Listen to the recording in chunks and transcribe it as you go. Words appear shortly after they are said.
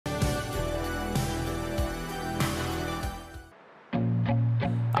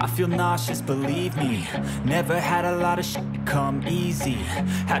I feel nauseous, believe me. Never had a lot of shit come easy.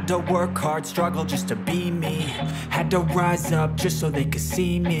 Had to work hard, struggle just to be me. Had to rise up just so they could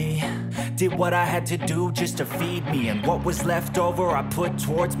see me. Did what I had to do just to feed me. And what was left over I put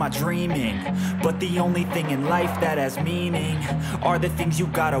towards my dreaming. But the only thing in life that has meaning are the things you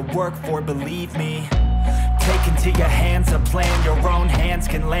gotta work for, believe me. Take into your hands a plan, your own hands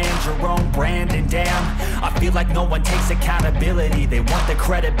can land your own brand. And damn, I feel like no one takes accountability. They want the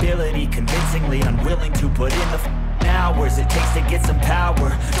credibility, convincingly unwilling to put in the hours it takes to get some power.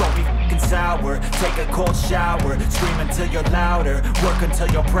 Don't be f***ing sour, take a cold shower. Scream until you're louder, work until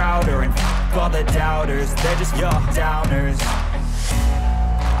you're prouder. And f*** all the doubters, they're just your downers.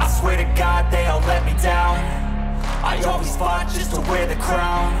 I swear to God they all let me down. I always fought just to wear the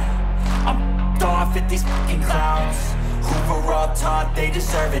crown. I'm off at these fucking clowns who were all taught they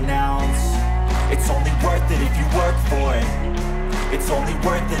deserve an ounce. It's only worth it if you work for it. It's only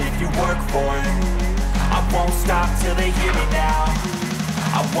worth it if you work for it. I won't stop till they hear me now.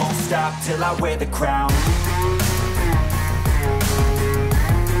 I won't stop till I wear the crown.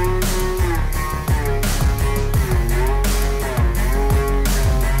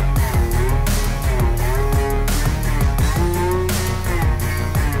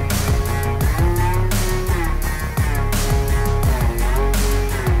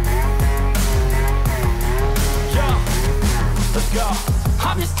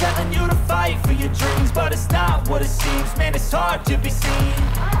 I'm just telling you to fight for your dreams, but it's not what it seems. Man, it's hard to be seen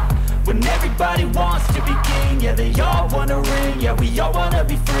when everybody wants to be king. Yeah, they all wanna ring, yeah, we all wanna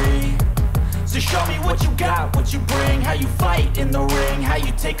be free. So show me what you got, what you bring, how you fight in the ring, how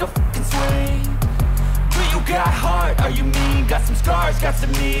you take a fucking swing. Do you got heart, are you mean? Got some scars, got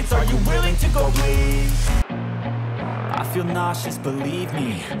some needs, are you willing to go bleed? I feel nauseous, believe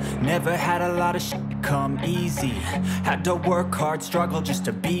me. Never had a lot of shit come easy. Had to work hard, struggle just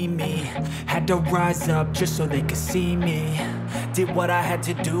to be me. Had to rise up just so they could see me. Did what I had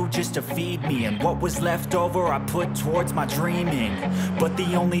to do just to feed me. And what was left over I put towards my dreaming. But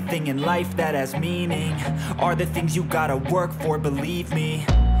the only thing in life that has meaning are the things you gotta work for, believe me.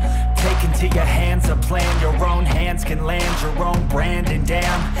 Take into your hands a plan, your own hands can land your own brand. And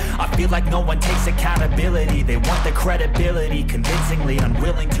damn, I feel like no one takes accountability. They want the credibility, convincingly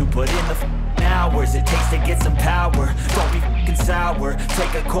unwilling to put in the hours it takes to get some power. Don't be f***ing sour,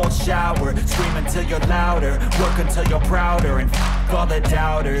 take a cold shower. Scream until you're louder, work until you're prouder. And f*** all the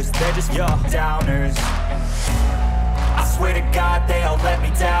doubters, they're just your downers. I swear to God they all let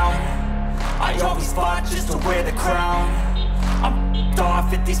me down. I always fought just to wear the crown. I'm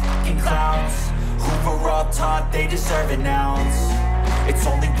off at these fucking clowns who were all taught they deserve an ounce. It's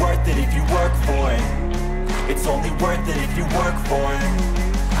only worth it if you work for it. It's only worth it if you work for it.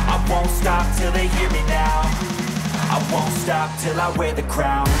 I won't stop till they hear me now. I won't stop till I wear the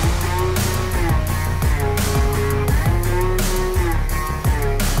crown.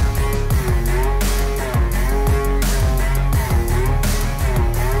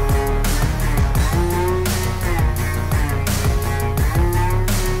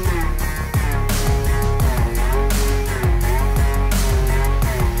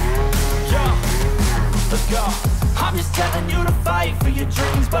 I'm just telling you to fight for your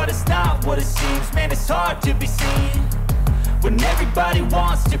dreams, but it's not what it seems. Man, it's hard to be seen when everybody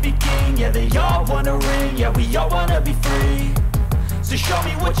wants to be king. Yeah, they all wanna ring, yeah, we all wanna be free. So show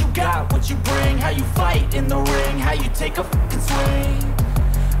me what you got, what you bring, how you fight in the ring, how you take a fucking swing.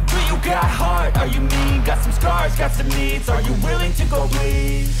 Do you got heart, are you mean? Got some scars, got some needs, are you willing to go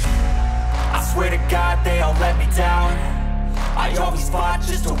bleed? I swear to God they all let me down. I always fought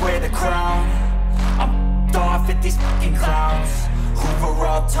just to wear the crown. I'm off at these fucking clowns who were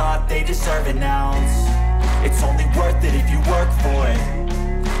all taught they deserve an ounce. It's only worth it if you work for it.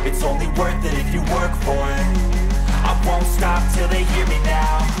 It's only worth it if you work for it. I won't stop till they hear me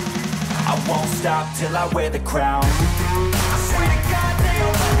now. I won't stop till I wear the crown.